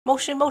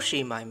Moshi,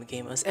 my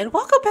gamers, and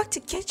welcome back to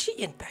Genshin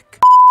Impact.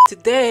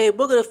 Today,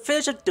 we're gonna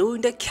finish up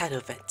doing the cat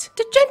event.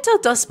 The gentle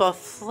dust bar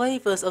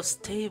flavors of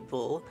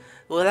stable,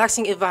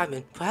 relaxing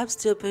environment. Perhaps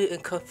stability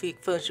and comfy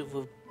furniture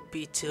will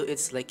be to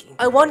its liking.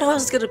 I wonder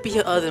who's gonna be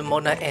here other than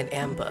Mona and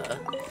Amber.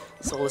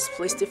 So let's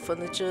place the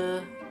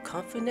furniture.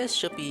 Confidence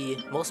should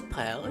be most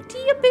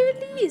priority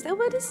ability. Is that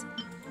what it is?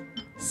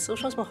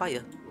 Social is more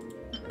higher.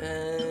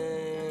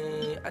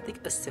 I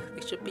think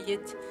aesthetic should be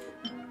it.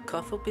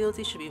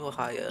 Comfortability should be more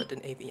higher than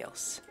anything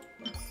else.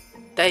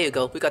 There you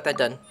go, we got that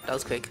done. That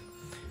was quick.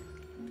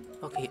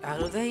 Okay,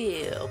 out of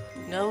there.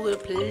 Now we're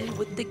playing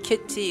with the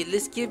kitty.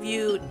 Let's give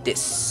you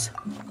this.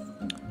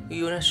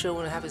 You're not sure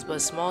what happens, but a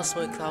small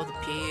smoke cloud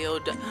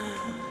appeared.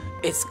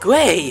 It's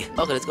grey!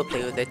 Okay, let's go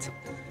play with it.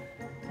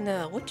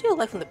 Now, what do you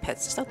like from the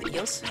pets? Start the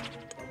ears.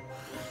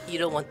 You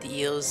don't want the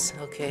ears.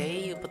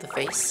 Okay, you put the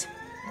face.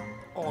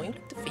 Oh, you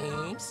like the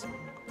face.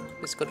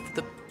 Let's go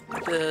for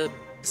the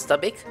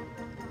stomach.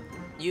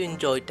 You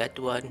enjoyed that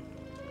one.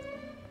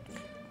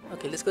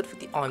 Okay, let's go for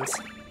the arms.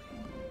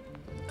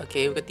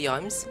 Okay, we got the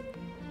arms.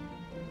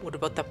 What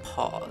about the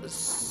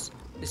paws?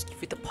 Let's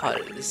give it the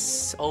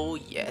paws. Oh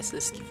yes,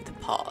 let's give it the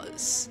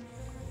paws.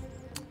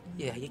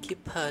 Yeah, you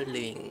keep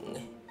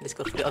pulling. Let's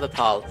go for the other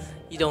paw.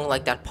 You don't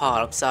like that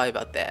paw, I'm sorry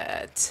about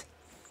that.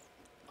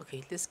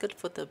 Okay, let's go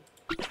for the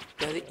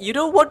belly. You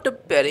don't want the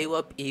belly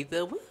rub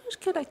either. What else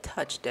can I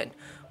touch then?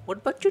 What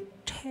about your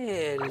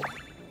tail?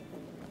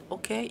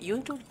 Okay, you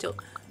enjoy the tail.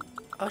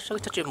 I'll show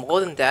touch it more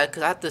than that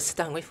because I have to sit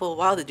down and wait for a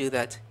while to do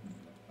that.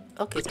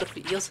 Okay, let's go for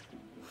the ears.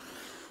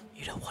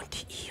 You don't want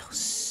the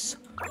ears.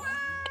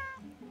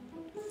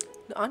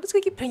 No, I'm just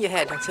gonna keep putting your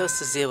head until it's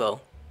to 0.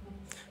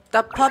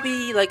 That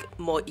probably like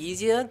more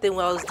easier than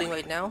what I was doing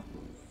right now.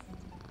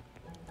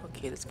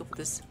 Okay, let's go for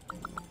this.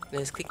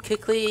 Let's click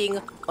clicking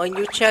on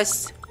your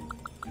chest.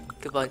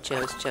 Come on,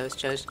 chest.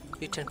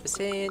 You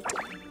 10%.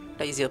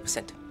 Now you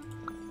 0%.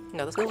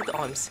 Now let's go with the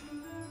arms.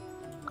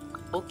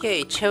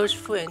 Okay, cherish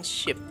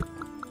friendship.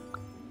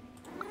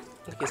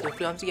 Okay, let's go for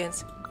the arms again.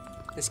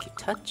 Let's keep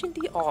touching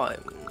the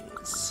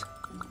arms.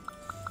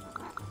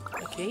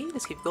 Okay,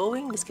 let's keep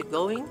going.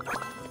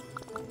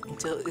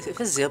 Until if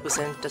it's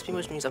 0%, that pretty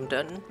much means I'm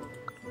done.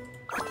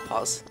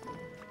 Pause.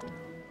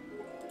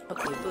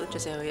 Okay, put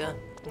this area.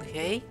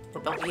 Okay,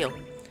 what about here?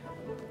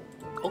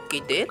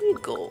 Okay, there we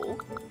go.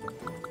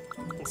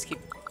 Let's keep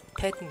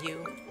petting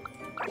you.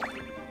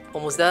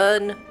 Almost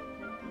done.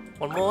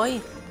 One more.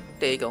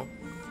 There you go.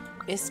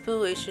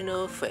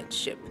 Inspirational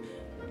friendship.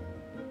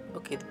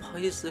 Okay, the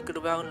party's looking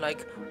around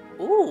like,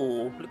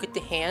 ooh, look at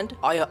the hand.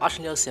 Oh, you're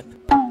actually no simp.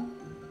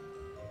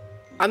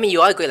 I mean,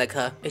 you are great like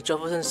her. If Joe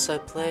wasn't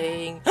start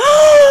playing.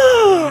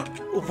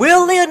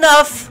 Weirdly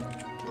enough,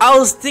 I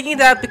was thinking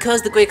that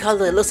because the grey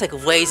color it looks like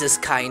Razor's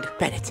kind.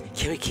 Bennett,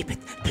 can we keep it,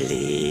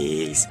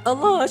 please?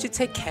 Allah should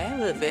take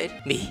care of it.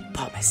 Me,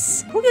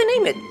 promise. Who can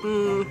name it?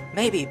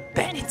 Maybe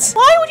Bennett.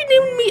 Why would you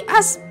name me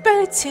as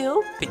Bennett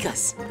too?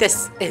 Because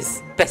this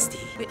is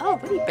Bestie. We are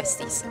really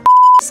besties.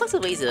 Let's talk to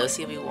Razor,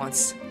 see what he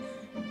wants.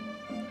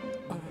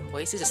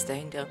 Razor's just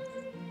staying there.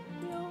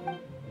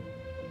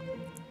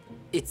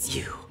 It's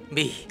you,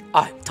 me,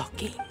 I'm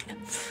talking.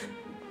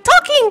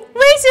 Talking!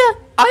 Razor!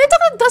 Are you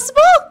talking Dust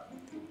Ball?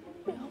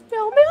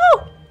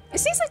 Meow. It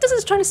seems like this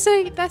is trying to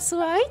say that's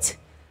right.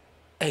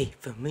 A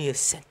familiar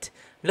scent,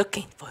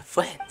 looking for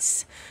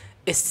friends.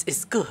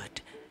 It's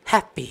good,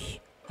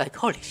 happy, like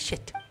holy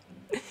shit.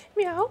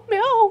 Meow.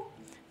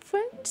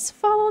 Friends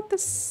follow the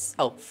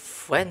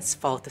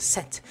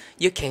scent.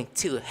 You came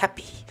too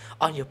happy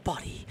on your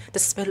body. The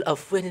smell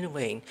of wind and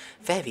rain,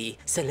 very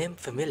solemn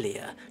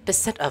familiar. The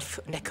scent of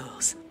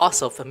neckles,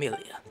 also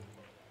familiar.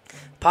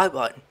 Part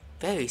 1,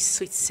 very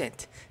sweet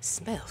scent,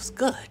 smells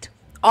good.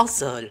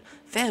 Also,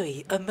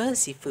 very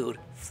immersive food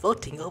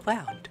floating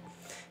around.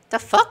 The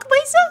fuck,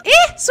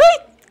 Razor?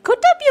 Sweet! Could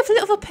that be a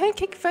flip of a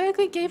pancake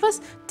Franklin gave us?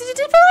 Did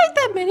you like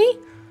that many?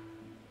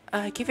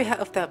 I gave you half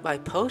of that by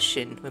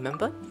potion,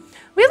 remember?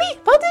 Really?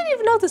 I didn't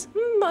even notice.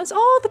 It's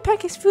all the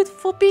pancakes food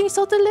for being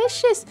so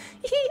delicious.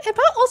 And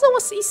Pat also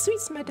wants to eat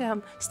sweets,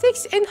 madame.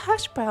 Steaks and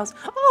hash browns.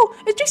 Oh,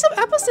 and drink some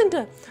apple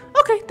cider.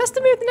 Okay, that's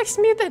the next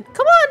meal then.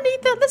 Come on,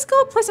 Nathan, let's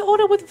go place an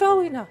order with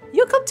Valina.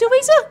 You come too,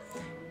 Razor?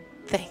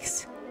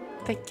 Thanks.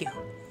 Thank you.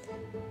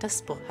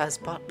 Dustball has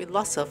bought me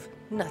lots of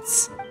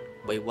nuts.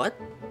 Wait, what?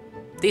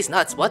 These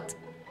nuts, what?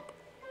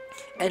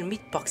 And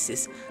meat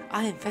boxes.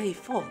 I am very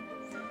full.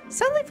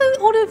 Sound like the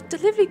order of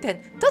delivery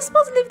then.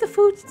 Dustball deliver the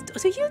food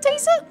to you,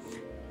 Razor?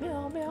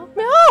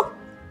 Meow.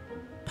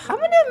 How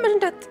many imagine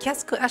that the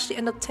cats could actually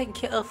end up taking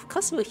care of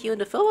customer here in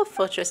the Furrdyssey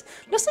Fortress?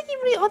 Looks like you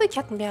really are the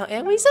cat meow,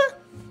 Razor?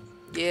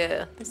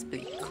 Yeah, that's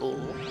pretty cool.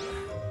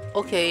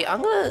 Okay,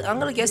 I'm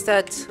gonna guess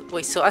that.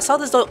 Wait, so I saw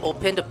this door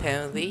opened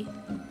apparently.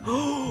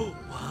 What?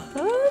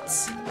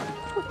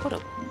 Hold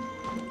up.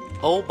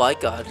 Oh my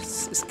god.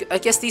 I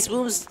guess these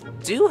rooms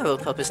do have a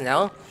purpose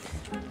now.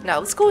 Now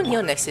let's go in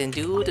here next and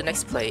do the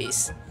next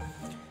place.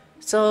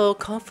 So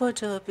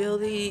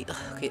comfortability.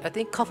 Okay, I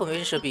think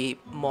confirmation should be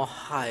more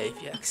high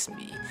if you ask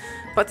me.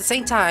 But at the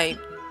same time,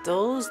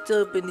 those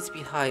still need to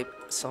be high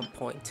at some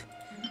point.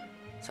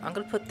 So I'm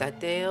gonna put that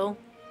there. I'm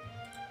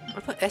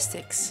gonna put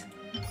S6.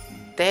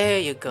 There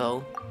you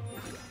go.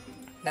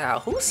 Now,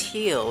 who's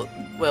healed?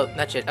 Well,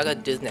 not yet. I gotta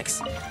do this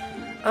next.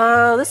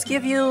 Let's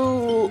give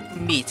you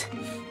meat.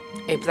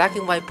 A black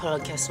and white pearl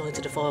castle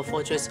into the Fallen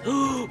Fortress.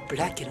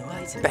 Black and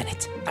white?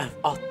 Bennett, out of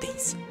all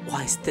things,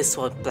 why is this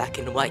one black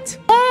and white?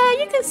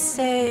 You could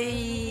say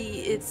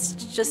it's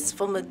just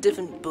from a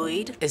different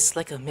breed. It's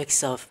like a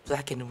mix of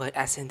black and white,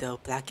 as in the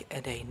black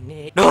and a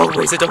knit. No,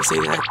 wait, so don't say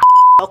that.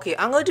 Okay,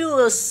 I'm gonna do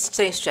a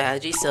same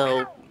strategy,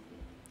 so...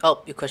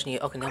 Oh, you're questioning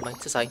it. Okay, never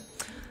mind. So sorry.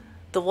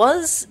 The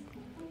ones...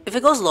 If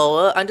it goes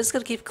lower, I'm just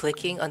gonna keep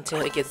clicking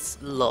until it gets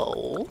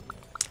low.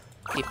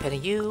 Keep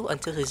petting you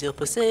until it's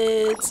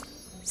 0%.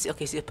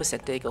 Okay,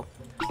 0%. There you go.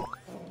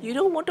 You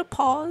don't want to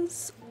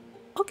pause?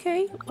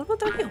 Okay, what about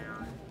down here?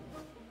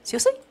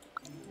 Seriously?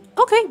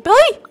 Okay,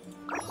 Billy!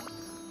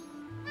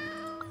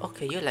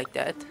 Okay, you like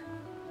that.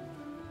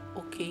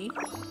 Okay,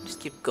 just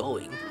keep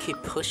going.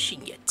 Keep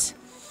pushing it.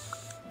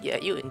 Yeah,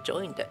 you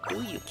enjoying that,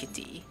 do you,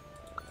 kitty?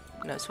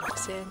 Now it's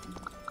 1%.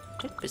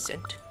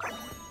 10%.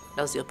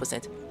 Now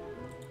 0%.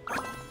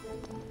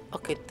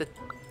 Okay,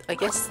 I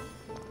guess...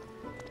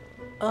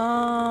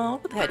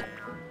 what the head?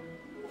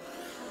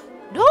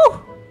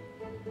 No!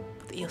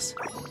 The eels.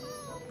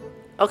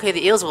 Okay,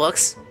 the eels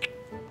works.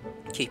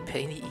 Keep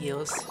petting the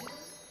eels.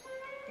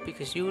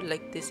 Because you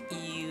like this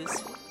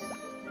eels.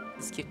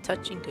 Just keep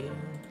touching them.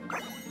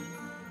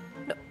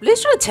 No,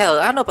 let's try the tail.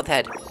 I don't know about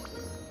that.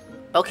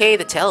 Okay,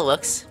 the tail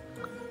works.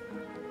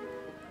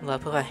 I'm gonna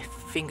put my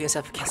fingers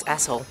up against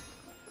asshole.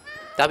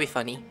 That'd be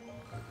funny.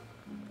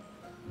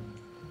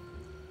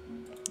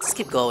 Just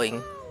keep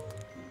going.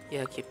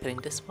 Yeah, keep putting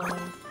this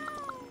one.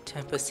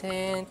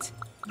 10%.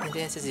 And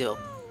then it's a 0.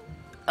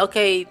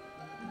 Okay,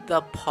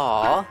 the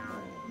paw.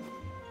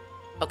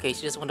 Okay,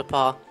 she just want the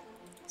paw.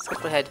 Let's go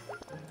for the head.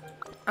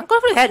 I'm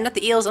going for the head, not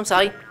the eels, I'm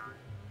sorry.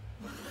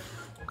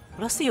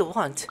 What else do you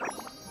want?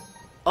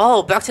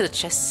 Oh, back to the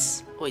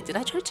chest. Wait, did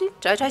I try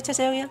chest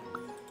area?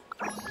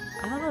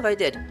 I don't know if I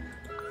did.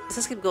 Let's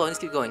just keep going, let's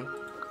keep going.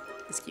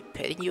 Let's keep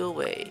petting you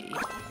away.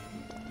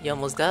 You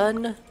almost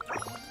done?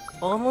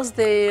 Almost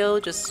there,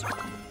 just...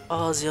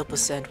 Oh,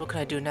 0%. What can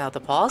I do now? The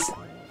paws?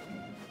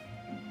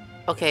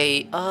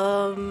 Okay,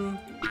 what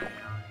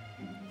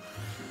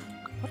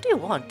do you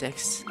want,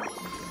 Dex?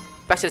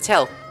 Back to the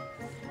tail.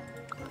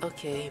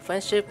 Okay,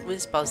 friendship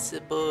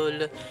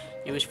responsible.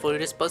 You wish for a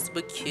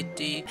responsible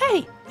kitty.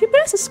 Hey, you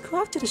better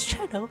subscribe to this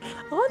channel,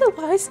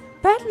 otherwise,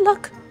 bad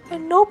luck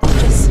and no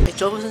purchase. Hey,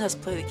 Joe has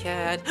played the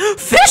cat.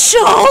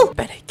 Official!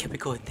 Better can we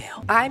go in there?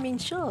 I mean,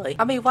 sure.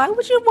 I mean, why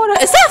would you wanna?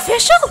 Is that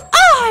official?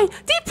 I,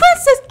 the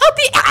princess of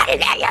the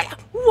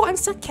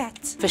wants a cat.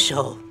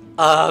 Official.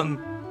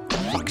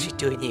 What's she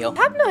doing here?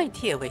 I have no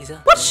idea,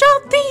 Razor. What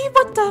shall be?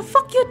 What the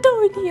fuck you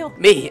doing here?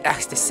 Me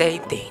ask the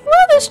same thing.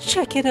 Well, just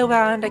checking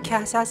around the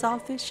cat's ass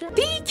official.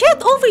 The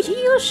cat over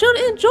here should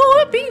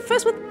enjoy being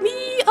friends with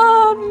me,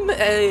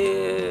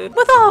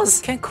 with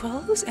us. Can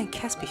crows and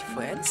cats be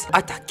friends?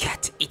 I thought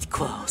cats eat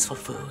crows for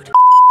food.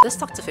 Let's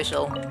talk to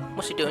official.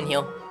 What's she doing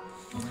here?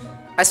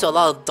 I saw a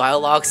lot of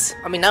dialogues.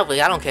 I mean, not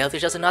really. I don't care if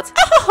it's just or not.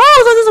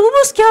 Oh, there's a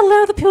woman scout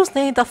land of the people's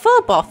name, the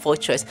Furrdyssey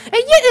Fortress, and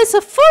yet it's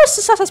the first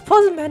to such as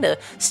pleasant manner.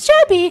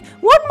 Shabby,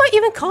 one might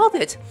even call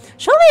it.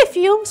 Surely a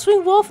few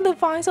swing wool from the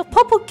vines of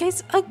purple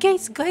gates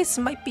against gates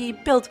might be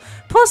built,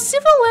 plus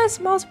several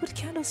last miles with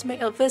candles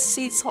made of this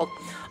sea salt.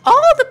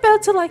 All the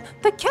better like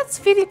the cat's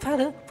feeding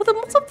pattern with a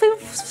multiple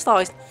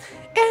stars.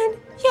 And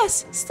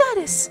yes,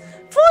 status.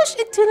 Flush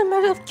into the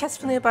matter of cat's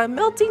family by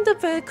melting the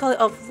very color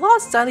of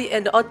lost Sally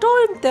and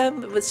adorning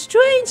them with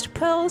strange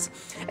pearls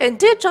and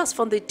teardrops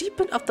from the deep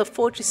end of the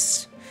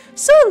fortress.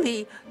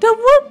 Certainly, that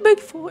would make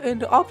for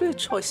an obvious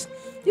choice.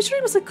 Your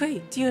dream was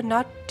great, do you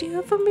not,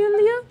 dear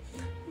familiar?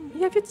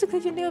 You have yet to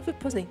clear your name of it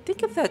personally.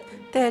 Think of that,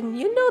 then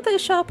you know that it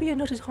shall be a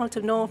notice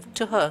haunted known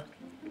to her.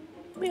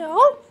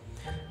 Meow?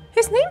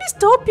 His name is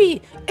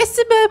Dopey.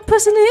 Estimate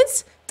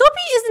personage.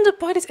 Dopey isn't the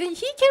brightest and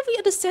he can't really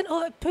understand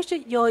or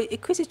appreciate your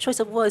exquisite choice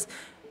of words.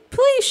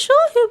 Please show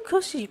him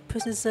cushy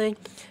person saying,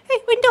 hey,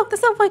 wait, no,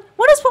 that's not right.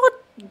 What is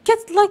what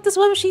gets like this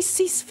whenever she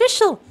sees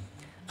official?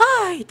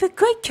 I, the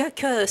great cat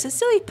cutter,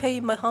 sincerely pay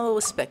my humble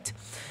respect.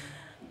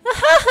 Am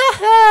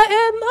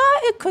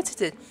I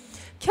acquainted?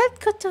 Cat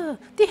cutter,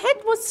 the head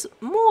once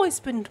more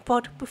has been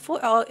brought before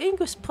our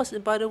anguished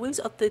person by the waves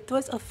of the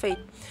threads of fate.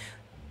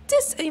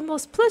 This a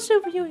most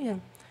pleasant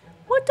reunion.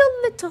 What a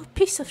little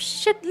piece of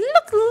shit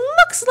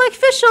looks like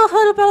official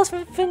heard about us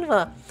from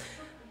Finva.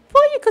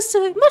 For you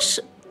consider much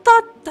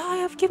thought I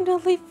have given the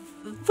leave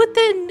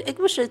within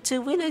admission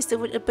to realize that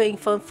we're being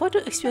from further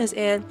experience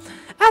and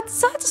at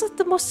sight of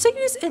the most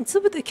serious and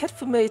sympathetic cat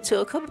familiar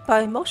to accompanied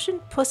by a motion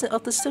person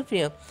of the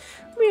Sylvia.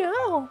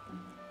 Meow.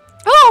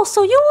 Oh,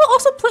 so you will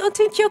also plan on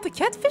taking care of the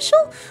cat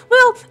official?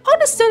 Well,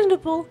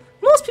 understandable.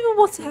 Most people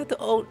want to have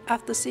their own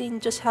after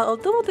seeing just how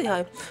adorable they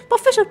are.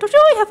 But official, don't you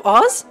already have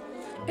ours?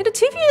 And the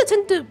TV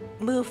tend to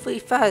move really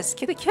fast.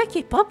 Can the cat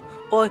keep up?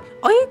 Or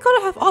are you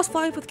gonna have us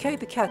fly with carry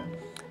the cat?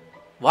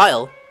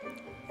 While?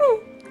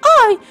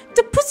 I,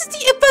 the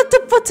Pussyty about the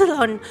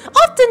Batalon,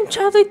 often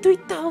traveling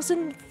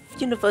 3,000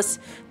 universe,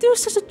 through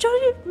such a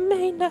journey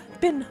may not have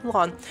been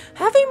long.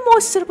 Having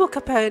more suitable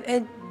companion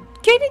and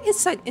gaining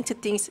insight into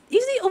things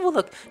easily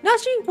overlooked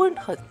naturally wouldn't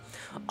hurt.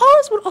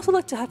 Always would also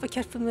like to have a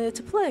cat familiar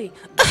to play.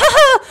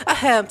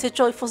 Ahem, to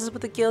join forces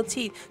with the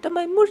guarantee that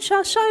my mood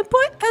shall shine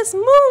bright as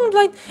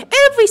moonlight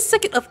every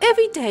second of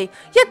every day.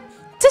 Yet,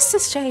 'tis a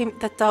shame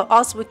that thou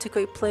also went to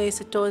great plays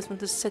to doors when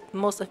to set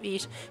most of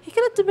each. He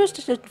cannot diminish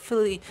the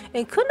Feline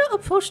and could not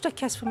approach the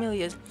cat's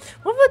familiars.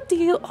 Whenever the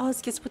deal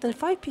odds gets within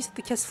 5 pieces of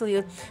the cat's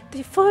familiar,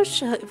 they first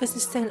shall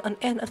eventually stand on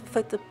end and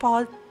fight the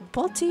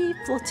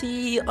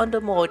floaty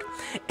undermoored.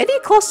 Any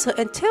closer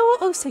and terror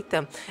will overtake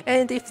them,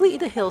 and they flee in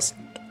the hills.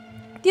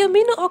 The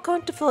amino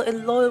archon to fill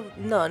and loyal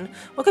nun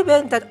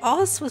recommend that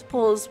Oz was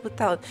posed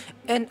without,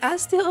 and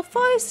as their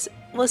advice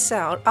was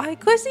sound, I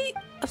greatly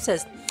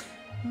obsessed.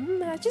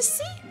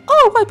 Majesty?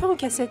 Oh, my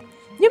pumpkin said.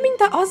 You mean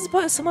that Oz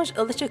brought so much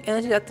electric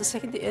energy that the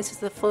second the answers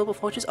the foe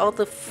fortress all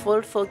the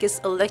full gets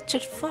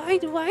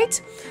electrified,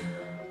 right?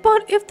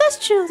 But if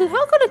that's true, then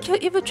how could a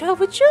cat even travel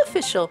with you,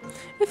 official?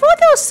 If only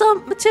there was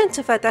some material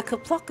artifact that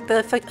could block the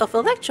effect of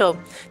electro,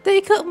 then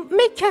you could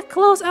make cat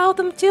clothes out of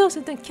the materials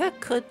and then cat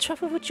could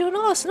travel with you and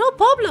us, no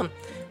problem.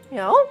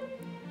 Meow?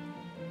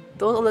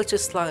 Those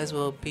electric slides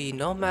will be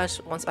no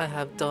match once I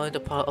have done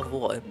the part of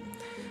war.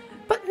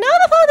 But now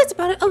the problem is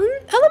about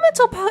it,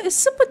 elemental power is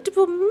super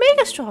duper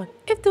mega strong.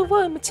 If there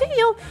were a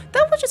material,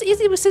 that would just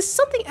easily resist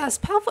something as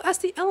powerful as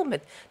the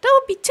element. That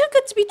would be too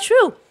good to be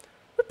true.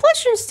 We probably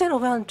shouldn't stand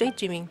around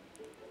daydreaming.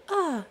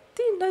 Ah,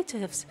 the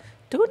natives.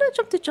 Do not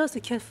jump to judge the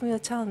cat from your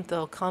town,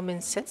 though,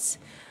 common sense.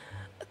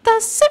 The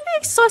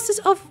separate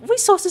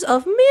resources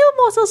of mere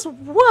mortals'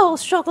 world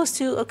struggles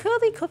to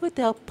accurately cover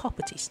their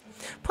properties.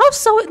 Perhaps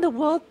so in the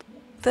world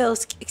there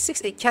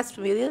exists a cat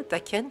familiar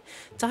that can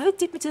dive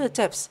deep into the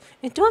depths,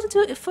 endure into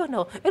the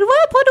inferno, and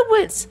ride upon the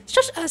winds,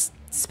 such as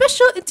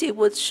special entity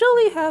would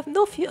surely have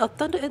no fear of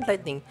thunder and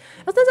lightning.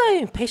 As long as I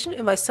am impatient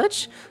in my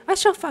search, I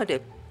shall find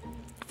it.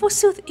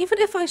 Forsooth, even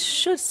if I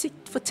should seek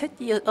for 10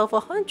 years of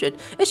 100,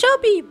 it shall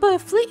be, but a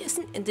fleet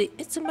isn't in the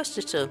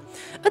intermesture.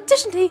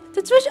 Additionally,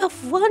 the tradition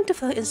of one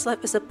development in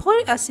life is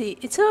appointed as the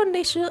eternal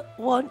nature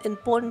one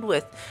and born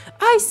with.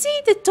 I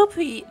see the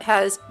Dopey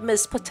has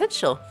missed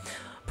potential.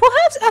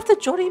 Perhaps after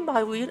joining my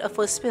reunion of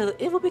First Spirit,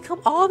 it will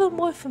become all the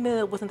more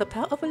familiar with the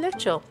power of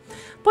Electro.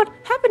 But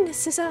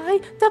happiness is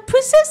the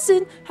Princess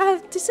Sin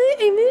have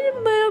designed a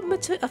minimal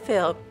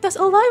affair that's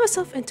allowing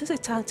myself into the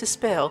time to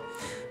spare.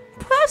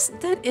 Perhaps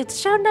then it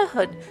shall not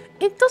hurt.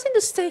 It doesn't to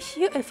stay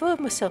here and follow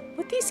myself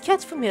with these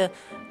cats from here.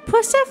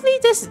 Precisely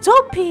this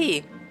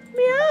Dopey!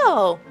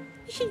 Meow!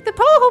 The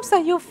power hopes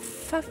that you'll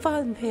have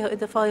fun here in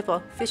the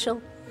forever,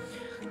 official.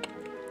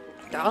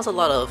 That was a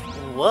lot of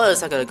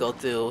words I gotta go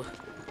through.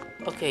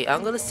 Okay,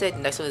 I'm gonna say the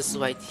next one is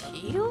right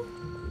here.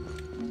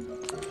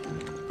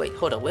 Wait,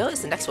 hold up. Where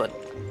is the next one?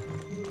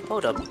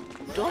 Hold up.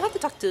 Do I have to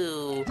talk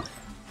to...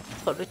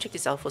 Hold on, let me check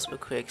this out first real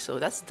quick. So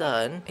that's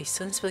done. A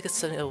sudden spell gets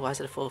suddenly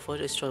arises for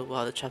further destroy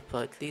while the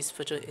trapper leaves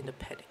further in the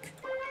panic.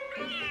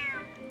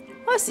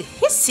 What is it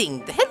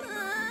hissing? The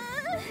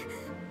hell?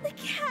 The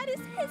cat is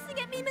hissing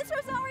at me, Miss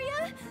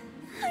Rosaria.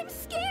 I'm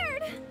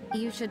scared.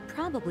 You should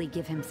probably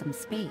give him some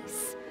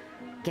space.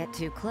 Get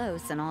too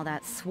close and all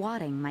that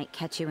swatting might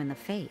catch you in the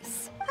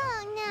face.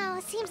 Oh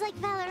no, seems like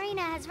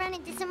Valerina has run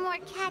into some more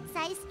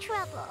cat-sized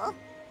trouble.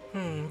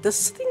 There's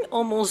something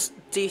almost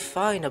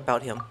defined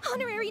about him.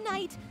 Honorary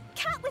Knight,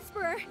 Cat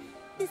Whisperer.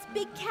 This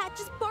big cat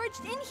just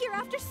barged in here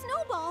after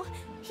Snowball.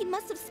 He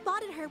must have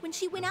spotted her when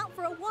she went out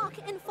for a walk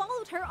and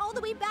followed her all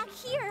the way back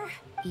here.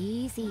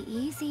 Easy,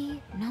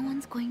 easy. No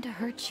one's going to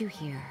hurt you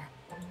here.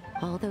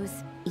 All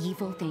those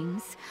evil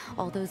things,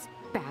 all those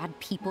bad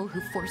people who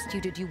forced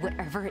you to do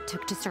whatever it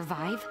took to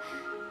survive,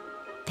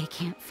 they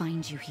can't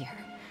find you here.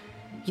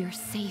 You're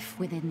safe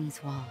within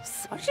these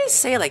walls. Why did she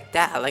say it like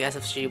that? Like as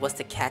if she was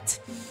the cat.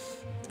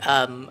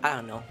 I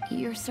don't know.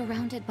 You're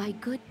surrounded by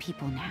good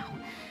people now.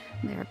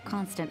 Their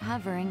constant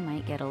hovering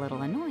might get a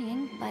little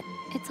annoying, but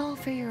it's all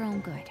for your own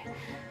good.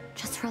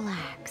 Just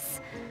relax.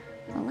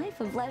 A life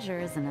of leisure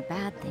isn't a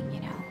bad thing, you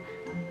know.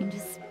 You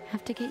just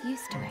have to get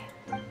used to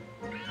it.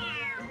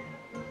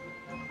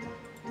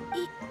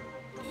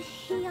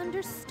 He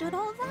understood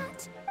all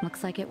that?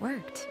 Looks like it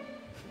worked.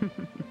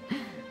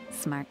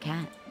 Smart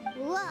cat.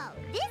 Whoa,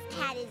 this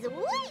cat is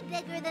way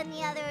bigger than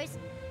the others.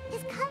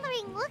 His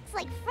coloring looks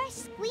like fresh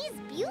squeezed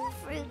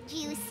Beaufruit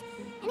juice.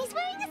 And he's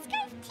wearing a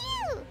scarf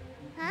too!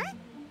 Huh?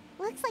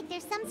 Looks like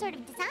there's some sort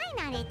of design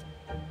on it.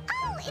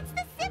 Oh, it's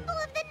the symbol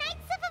of the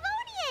Knights of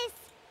Avonius!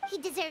 He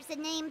deserves a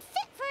name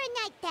fit for a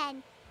knight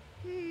then.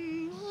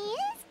 He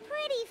is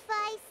pretty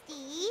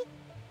feisty.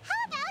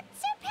 How about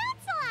Sir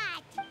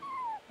Pancelot?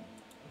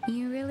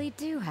 You really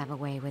do have a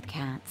way with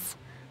cats.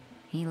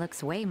 He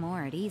looks way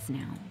more at ease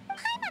now.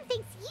 Paimon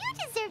thinks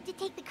you deserve to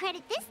take the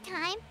credit this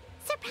time.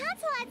 Sir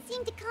Pancelot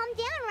seemed to calm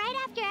down right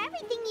after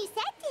everything you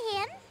said to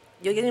him.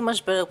 You're getting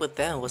much better with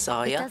them,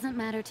 Rosaria. It doesn't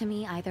matter to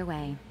me either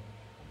way.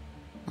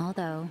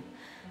 Although,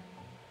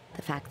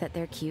 the fact that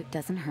they're cute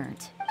doesn't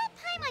hurt. But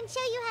Paimon and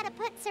show you how to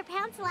put Sir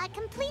Pouncelot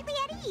completely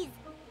at ease.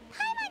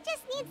 Paimon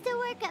just needs to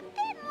work a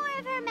bit more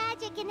of her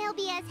magic and he'll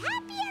be as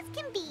happy as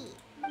can be.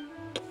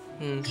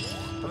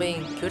 I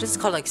mean, can we just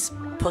call like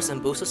Puss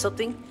and Boost or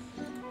something?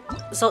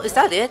 So is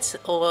that it?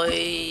 Or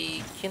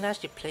can I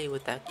actually play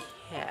with that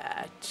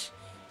cat?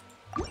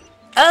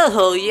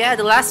 Oh yeah,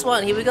 the last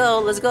one. Here we go.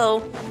 Let's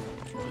go.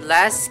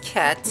 Last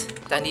cat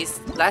that needs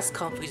last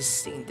comfy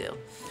scene though.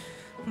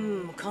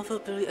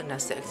 Comfortability and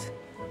aspect.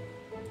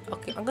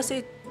 Okay, I'm gonna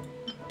say.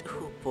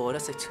 Oh boy,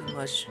 that's like too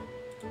much.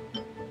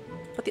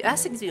 But the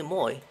aspect needs to be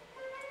more.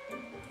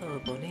 Oh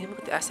boy, look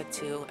at the aspect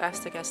too.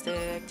 Aspect.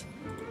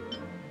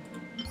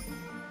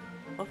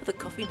 What about the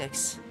coffee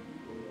next?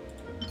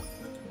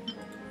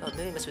 Oh, let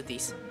me mess with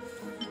these.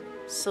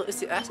 So is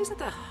the aspect not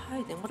that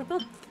high then? What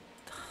about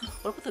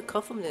the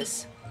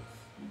comfortness?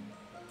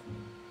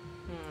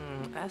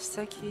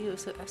 Aztec here?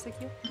 Is it Aztec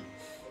here?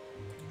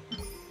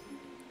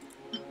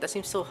 That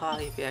seems so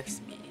high if you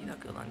ask me. Not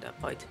good on that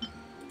part.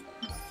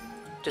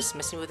 Just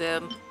messing with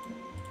them.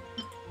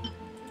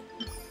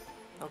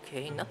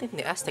 Okay, nothing in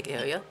the Aztec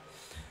area.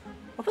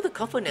 What about the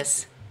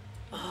comfortness?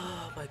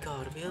 Oh my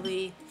god,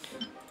 really?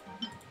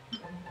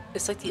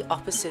 It's like the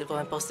opposite of what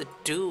I'm supposed to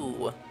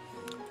do.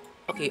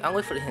 Okay, I'm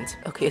waiting for the hint.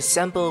 Okay,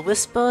 assemble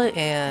Whisper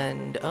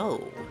and...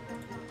 oh.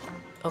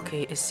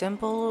 Okay,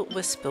 assemble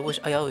Whisper, which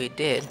I already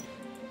did.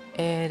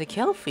 And the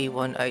Kelfie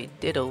one I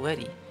did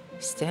already.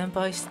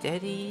 Standby,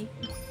 steady.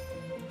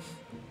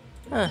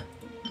 Huh.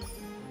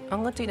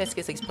 I'm gonna take next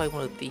guess, like, it's probably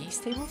one of these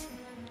tables?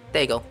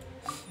 There you go.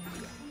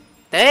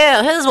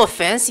 Damn, this is more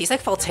fancy. It's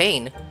like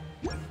Fontaine.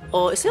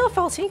 Or is there a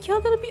Fontaine kill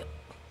gonna be?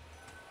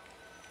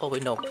 Oh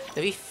wait, no. Let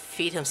me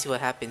feed him, see what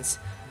happens.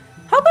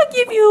 How about I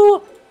give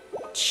you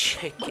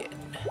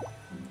chicken?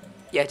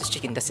 Yeah, just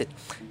chicken, that's it.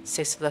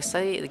 Says left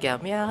side, the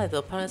Gamia, and the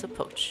opponent's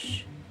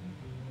approach.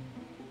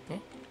 Yeah?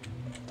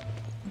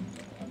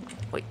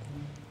 Wait.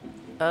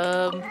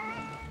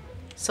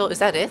 So is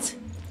that it?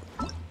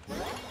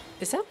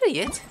 Is that really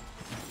it?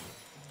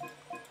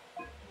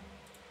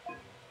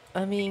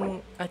 I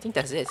mean, I think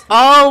that's it.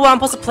 Oh, I'm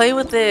supposed to play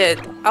with it!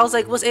 I was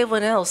like, what's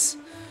everyone else?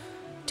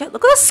 Dad,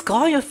 look at that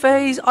scar on your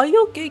face! Are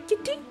you okay,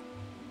 kitty?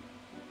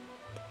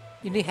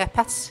 You need hair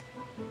pats?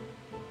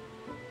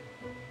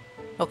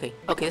 Okay,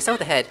 let's start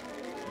with the head.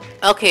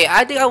 Okay,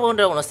 I think I want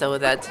to start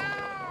with that.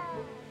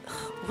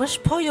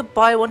 Which paw your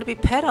body want to be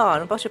pet on?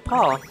 What about your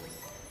paw?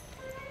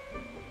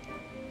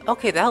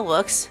 Okay, that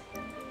works.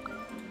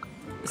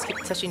 Let's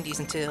keep touching these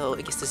until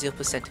it gets to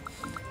 0%.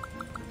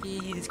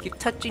 Let's keep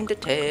touching the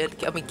tail.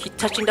 Keep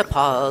touching the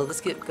paw.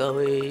 Let's keep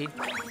going.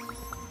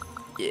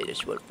 Yeah,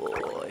 that's one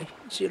boy.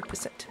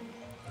 0%.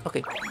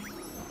 Okay.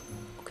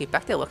 Okay,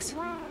 back there works.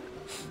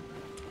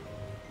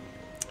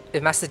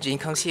 If Master Jean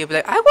comes here, be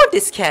like, I want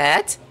this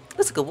cat!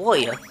 Looks like a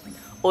warrior.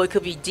 Or it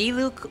could be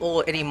D-Luke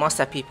or any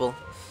Mondstadt people.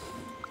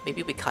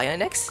 Maybe with Kaya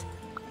next?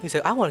 He's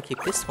like, I want to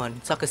keep this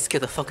one so I can scare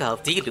the fuck out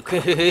of D-Luke.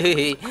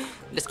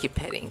 Let's keep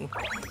petting.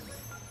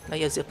 Now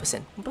you have 0%.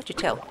 What about your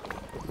tail?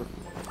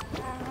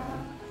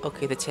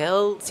 Okay, the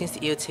tail seems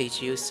to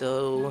irritate you,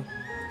 so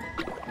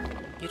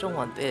you don't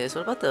want this.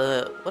 What about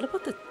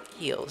the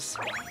ears?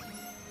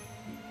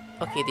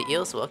 Okay, the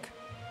ears work.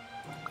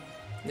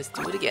 Let's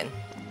do it again.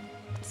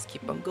 Let's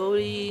keep on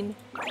going.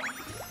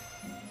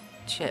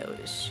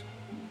 Cherish.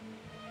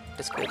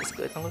 That's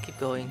good. I'm gonna keep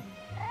going.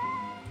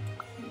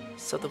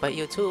 So the right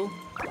ear too.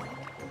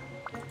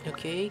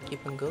 Okay,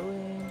 keep on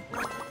going.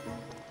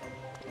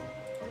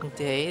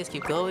 Okay, let's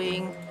keep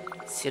going.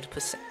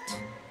 0%.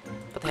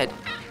 Put the head.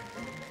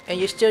 And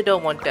you still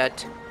don't want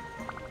that.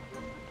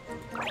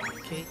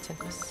 Okay,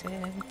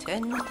 10%.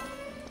 10.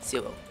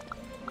 0.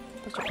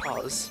 What's your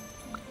paws?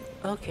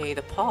 Okay,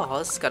 the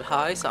paws got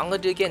high, so I'm gonna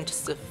do it again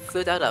just to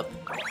fill that up.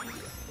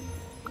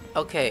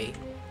 Okay.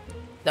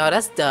 Now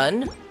that's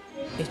done.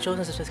 It shows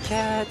us a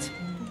cat.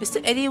 Is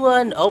there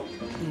anyone? Oh,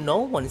 no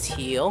one's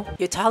here.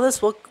 Your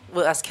tireless work,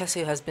 well, as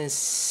Cassie has been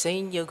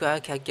saying, your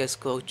grandcat gets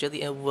grow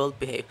jelly and will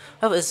behave.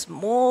 However, it's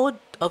more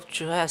of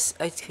dress.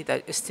 I think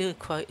that it's still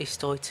quite a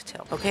story to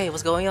tell. Okay,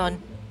 what's going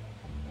on?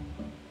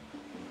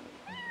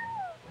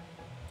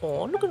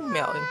 Oh, look at him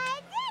meowing.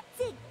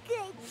 That's a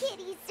good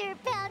kitty, Sir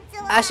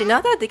Pouncelot. Actually,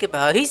 now that I think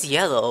about it, he's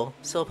yellow.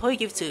 So I'll probably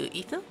give it to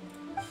Ether.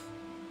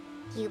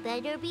 You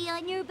better be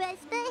on your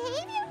best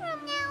behavior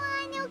from now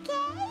on,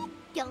 okay?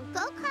 Don't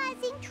go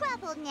causing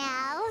trouble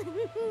now.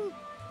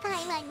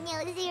 Paimon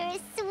knows you're a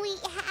sweet,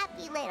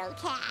 happy little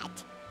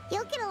cat.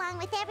 You'll get along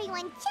with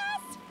everyone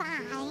just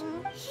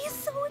fine. He's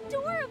so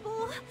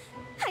adorable.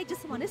 I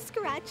just want to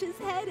scratch his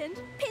head and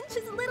pinch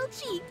his little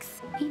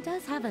cheeks. He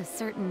does have a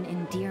certain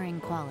endearing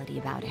quality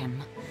about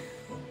him.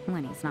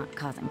 When he's not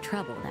causing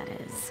trouble, that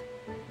is.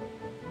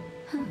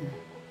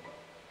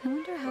 I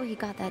wonder how he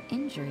got that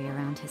injury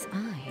around his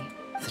eye.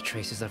 The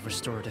traces of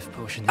restorative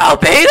potion.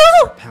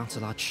 Albedo?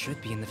 Pouncelot should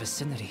be in the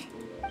vicinity.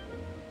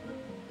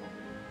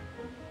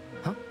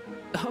 Huh?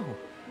 Oh,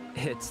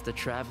 it's the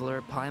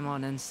traveler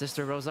Paimon and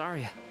Sister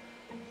Rosaria.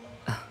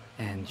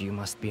 And you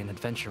must be an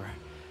adventurer.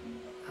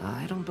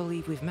 I don't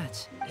believe we've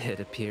met. It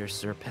appears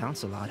Sir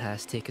Pouncelot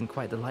has taken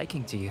quite the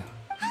liking to you.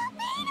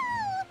 Albedo!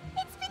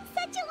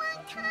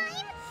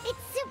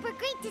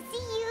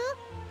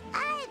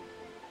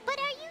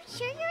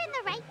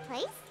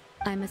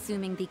 I'm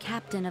assuming the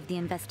captain of the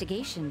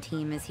investigation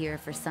team is here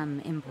for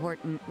some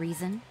important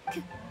reason.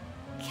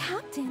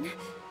 Captain?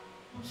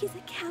 He's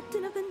a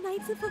captain of the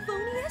Knights of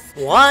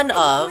Favonius? One An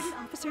of...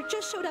 important officer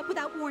just showed up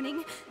without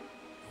warning.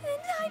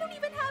 And I don't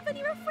even have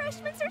any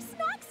refreshments or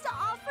snacks to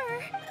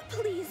offer.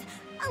 Please,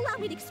 allow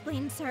me to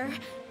explain, sir.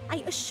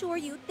 I assure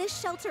you, this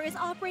shelter is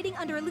operating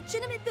under a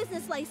legitimate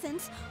business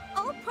license.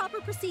 All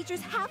proper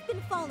procedures have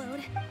been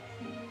followed.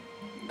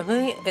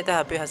 Apparently,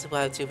 Otaku has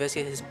arrived to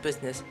investigate his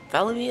business.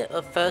 Valerie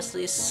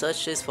firstly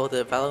searches for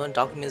the relevant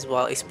documents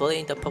while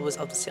explaining the purpose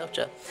of the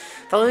shelter.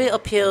 Valerie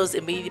appeals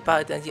immediately by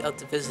identity of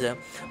the visitor,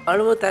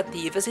 unaware that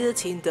the investigative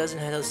team doesn't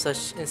handle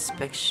such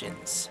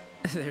inspections.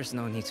 There's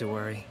no need to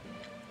worry.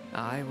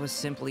 I was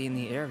simply in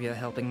the area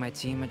helping my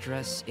team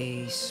address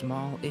a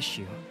small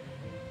issue.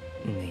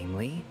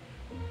 Namely,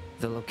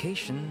 the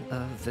location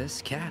of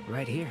this cat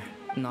right here.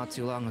 Not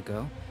too long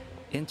ago,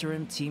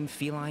 Interim Team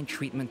Feline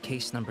Treatment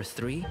Case number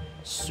 3,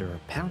 Sir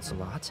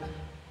Pouncelot,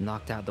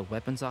 knocked out the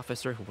weapons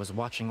officer who was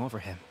watching over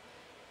him.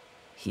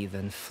 He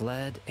then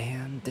fled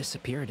and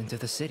disappeared into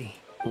the city.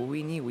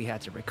 We knew we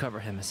had to recover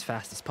him as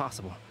fast as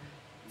possible.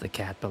 The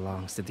cat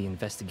belongs to the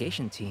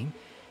investigation team,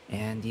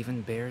 and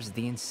even bears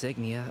the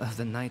insignia of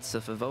the Knights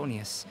of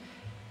Favonius.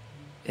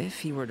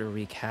 If he were to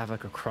wreak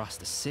havoc across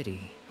the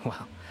city,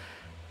 well,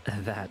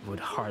 that would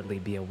hardly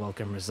be a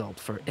welcome result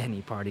for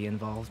any party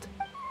involved.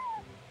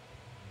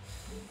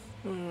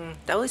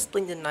 That would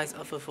explain the Knights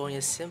of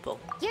Favonius symbol.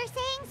 You're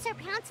saying Sir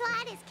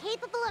Pouncelot is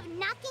capable of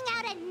knocking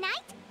out a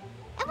knight?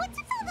 And what's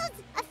with all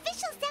those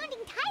official-sounding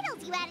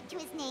titles you added to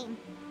his name?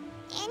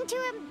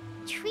 Interim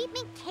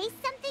treatment case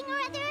something or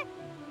other?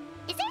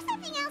 Is there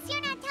something else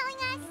you're not telling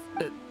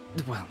us?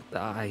 Well,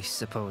 I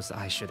suppose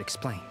I should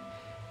explain.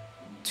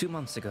 2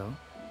 months ago,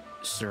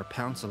 Sir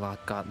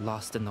Pouncelot got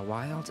lost in the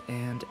wild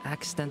and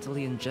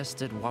accidentally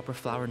ingested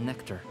whopperflower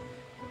nectar.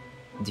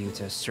 Due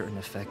to certain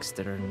effects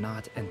that are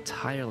not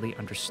entirely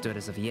understood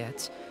as of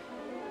yet,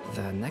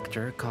 the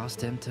nectar caused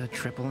him to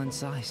triple in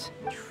size.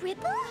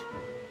 Triple?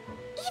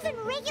 Even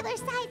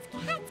regular-sized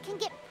cats can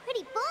get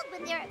pretty bold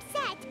when they're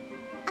upset.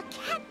 A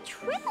cat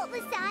triple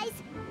the size?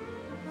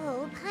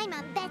 Oh,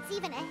 Paimon bets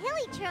even a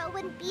hilly churl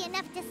wouldn't be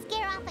enough to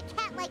scare off a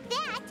cat like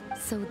that.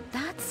 So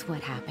that's what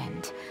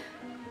happened.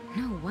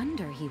 No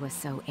wonder he was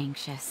so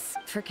anxious.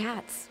 For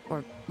cats,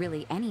 or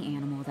really any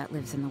animal that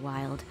lives in the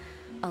wild,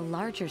 a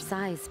larger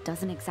size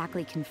doesn't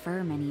exactly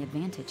confer many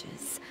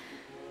advantages.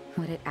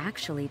 What it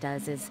actually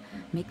does is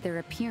make their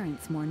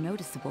appearance more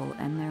noticeable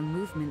and their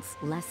movements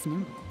less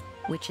nimble,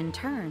 which in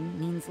turn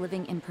means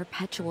living in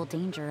perpetual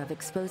danger of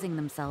exposing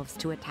themselves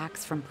to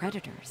attacks from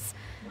predators.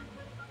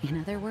 In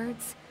other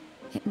words,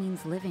 it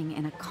means living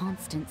in a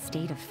constant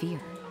state of fear.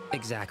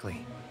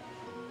 Exactly.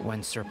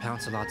 When Sir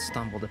Pouncelot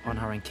stumbled upon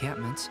our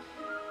encampment,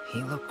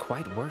 he looked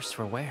quite worse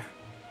for wear.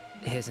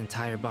 His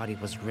entire body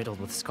was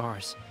riddled with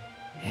scars,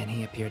 and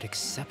he appeared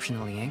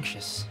exceptionally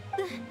anxious.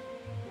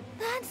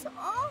 That's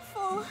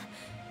awful.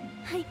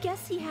 I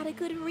guess he had a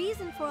good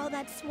reason for all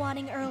that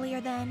swatting earlier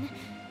then.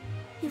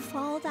 If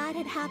all that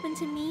had happened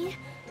to me,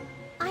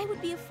 I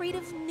would be afraid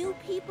of new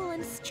people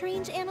and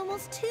strange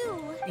animals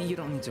too. You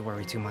don't need to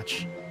worry too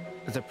much.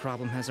 The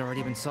problem has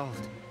already been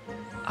solved.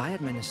 I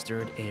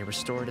administered a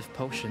restorative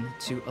potion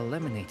to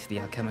eliminate the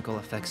alchemical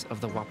effects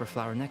of the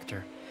whopperflower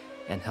nectar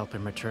and help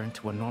him return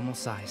to a normal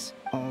size.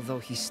 Although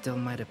he still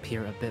might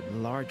appear a bit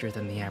larger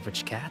than the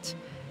average cat,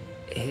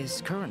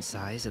 his current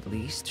size, at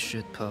least,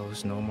 should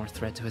pose no more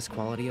threat to his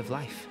quality of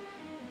life.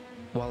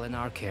 While in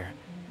our care,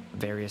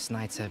 various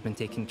knights have been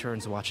taking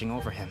turns watching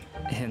over him.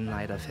 In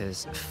light of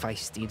his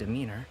feisty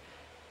demeanor,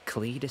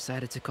 Klee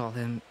decided to call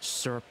him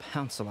Sir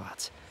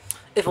Pouncelot.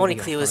 If only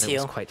We Klee was thought it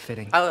here. was quite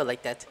fitting. I would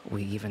like that.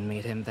 We even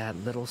made him that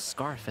little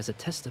scarf as a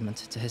testament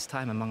to his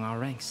time among our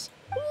ranks.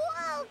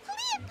 Whoa,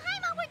 Klee and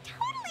Paimon were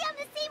totally on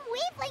the same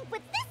wavelength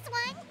with this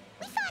one.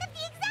 We thought of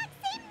the exact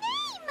same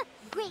name.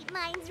 Great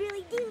minds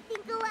really do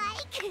think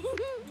alike.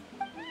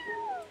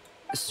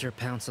 Sir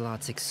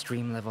Pouncelot's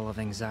extreme level of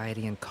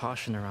anxiety and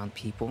caution around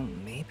people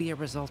may be a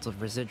result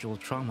of residual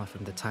trauma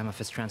from the time of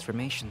his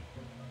transformation.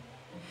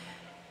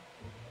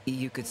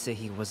 You could say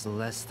he was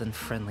less than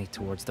friendly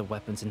towards the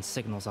weapons and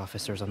signals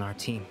officers on our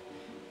team.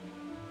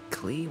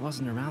 Klee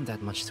wasn't around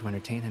that much to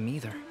entertain him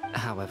either.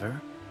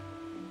 However,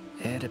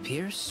 it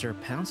appears Sir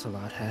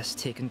Pouncelot has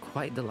taken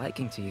quite the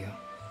liking to you.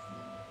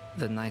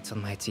 The knights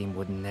on my team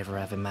would never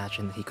have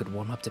imagined he could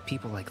warm up to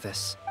people like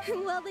this.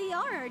 Well, they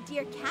are our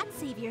dear cat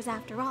saviors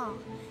after all.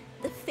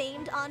 The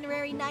famed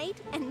honorary knight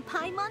and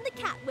Paimon the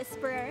cat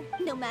whisperer.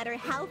 No matter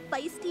how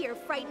feisty or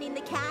frightening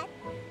the cat,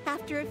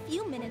 after a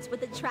few minutes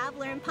with the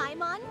traveler and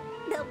Paimon,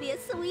 they'll be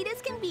as sweet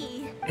as can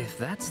be. If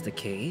that's the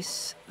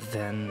case,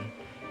 then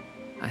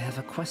I have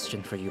a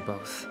question for you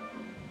both.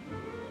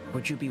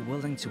 Would you be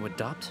willing to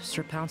adopt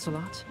Sir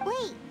Pouncelot?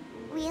 Wait,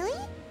 really?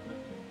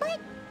 But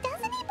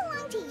doesn't he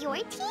belong to your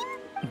team?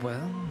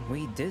 Well,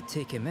 we did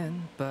take him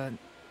in, but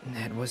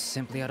it was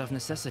simply out of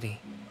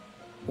necessity.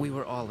 We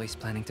were always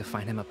planning to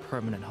find him a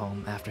permanent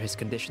home after his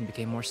condition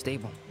became more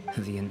stable.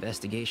 The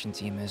investigation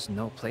team is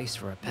no place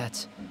for a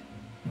pet.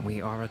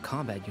 We are a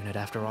combat unit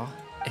after all.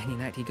 Any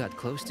knight he got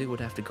close to would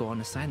have to go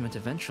on assignment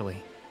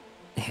eventually.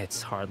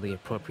 It's hardly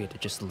appropriate to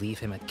just leave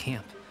him at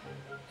camp.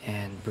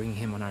 And bringing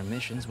him on our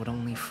missions would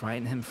only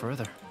frighten him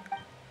further.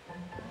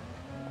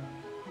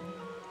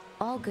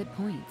 All good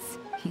points.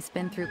 He's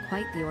been through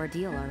quite the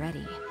ordeal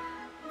already.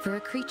 For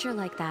a creature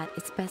like that,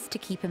 it's best to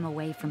keep him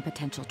away from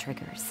potential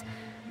triggers.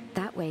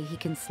 That way he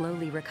can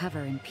slowly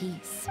recover in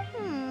peace.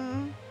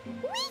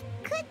 We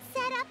could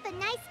set up a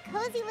nice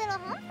cozy little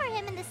home for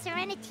him in the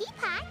Serenity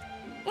Pot.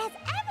 It has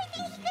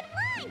everything he could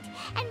want,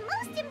 and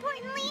most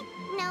importantly,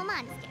 no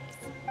monsters.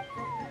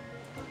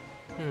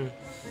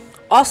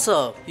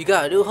 Also, you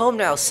got a new home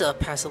now, Sir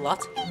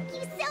Pansalot. Thank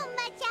you so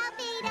much,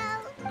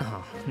 Albedo.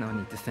 Oh, no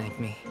need to thank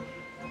me.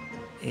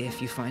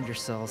 If you find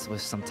yourselves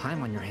with some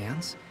time on your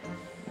hands,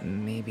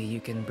 maybe you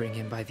can bring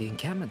him by the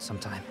encampment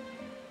sometime.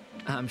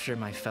 I'm sure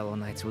my fellow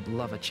knights would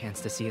love a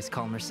chance to see his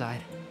calmer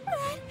side.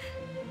 That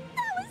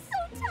was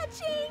so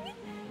touching!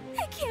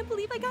 I can't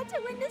believe I got to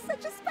witness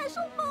such a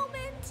special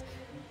moment!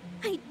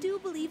 I do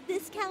believe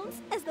this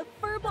counts as the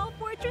Furball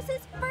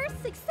Fortress's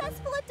first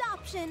successful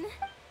adoption.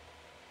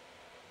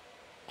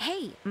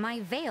 Hey,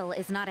 my veil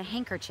is not a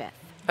handkerchief.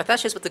 I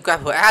thought she was about to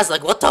grab her ass,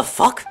 like, what the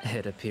fuck?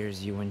 It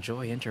appears you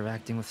enjoy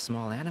interacting with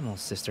small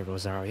animals, Sister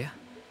Rosaria.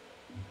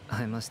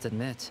 I must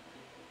admit,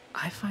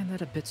 I find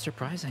that a bit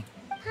surprising.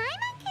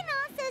 Paimon can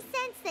also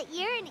sense that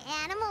you're an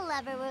animal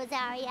lover,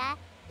 Rosaria.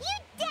 You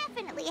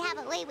definitely have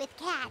a way with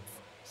cats.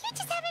 You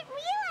just haven't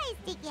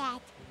realized it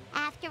yet.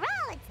 After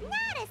all, it's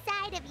not a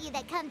side of you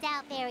that comes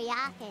out very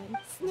often.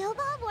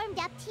 Snowball warmed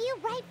up to you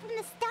right from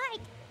the start,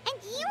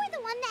 and you were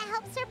the one that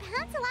helped Sir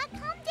Pansalot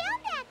calm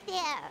down back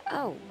there.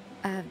 Oh,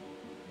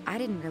 I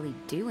didn't really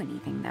do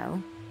anything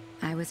though.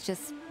 I was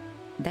just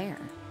there.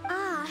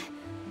 Ah,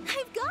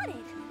 I've got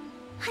it.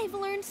 I've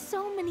learned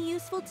so many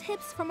useful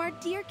tips from our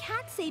dear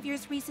cat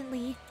saviors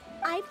recently.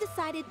 I've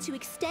decided to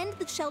extend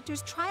the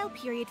shelter's trial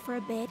period for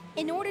a bit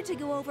in order to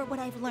go over what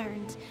I've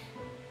learned.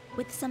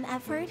 With some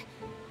effort,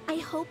 I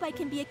hope I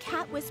can be a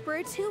cat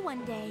whisperer too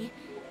one day.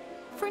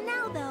 For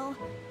now, though,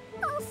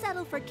 I'll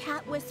settle for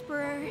cat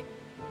whisperer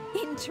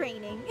in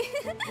training.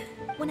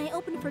 When I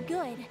open for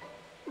good,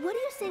 what do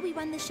you say we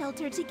run the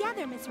shelter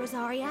together, Miss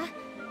Rosaria?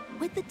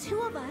 With the two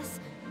of us,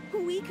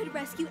 we could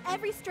rescue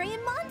every stray in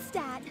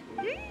Mondstadt.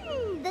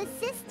 The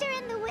sister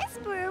and the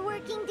whisperer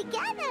working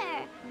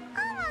together.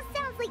 Almost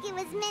sounds like it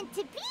was meant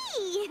to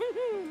be.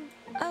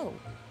 Oh,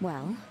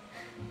 well,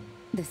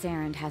 this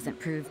errand hasn't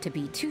proved to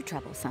be too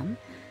troublesome.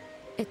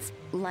 It's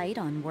light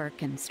on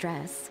work and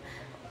stress.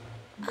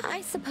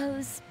 I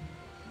suppose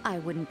I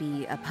wouldn't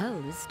be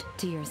opposed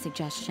to your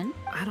suggestion.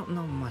 I don't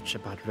know much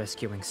about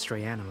rescuing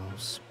stray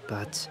animals,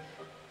 but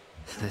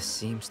this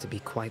seems to be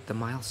quite the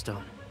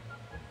milestone.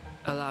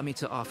 Allow me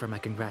to offer my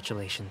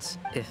congratulations.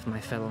 If my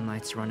fellow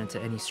knights run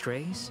into any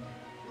strays,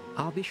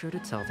 I'll be sure to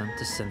tell them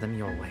to send them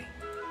your way.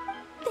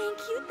 Thank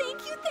you, thank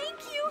you, thank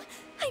you!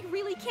 I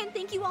really can't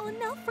thank you all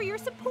enough for your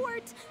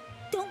support.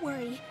 Don't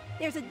worry,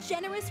 there's a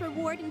generous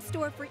reward in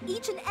store for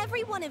each and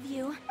every one of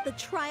you. The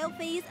trial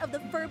phase of the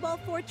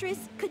Furball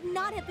Fortress could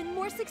not have been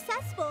more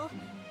successful.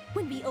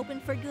 When we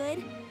open for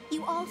good,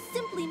 you all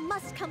simply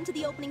must come to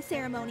the opening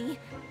ceremony.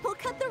 We'll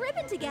cut the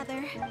ribbon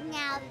together.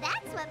 Now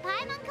that's what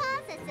Paimon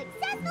calls a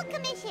successful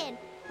commission.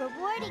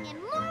 Rewarding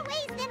in more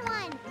ways than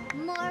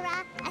one.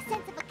 Mora, a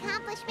sense of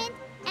accomplishment,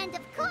 and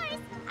of course,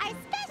 our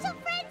special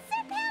friend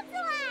Sir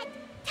Pansalot.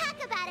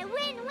 Talk about a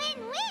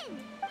win-win-win.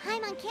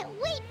 Paimon can't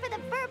wait for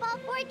the Furball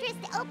Fortress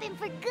to open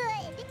for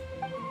good.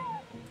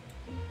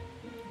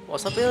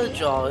 What's up, Bill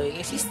Drawing?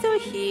 Is he still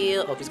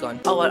here? Oh, he's gone.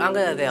 Oh, well, I'm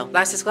gonna veil.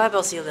 Like, subscribe,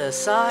 I'll see you later.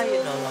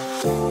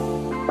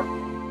 Sayonara.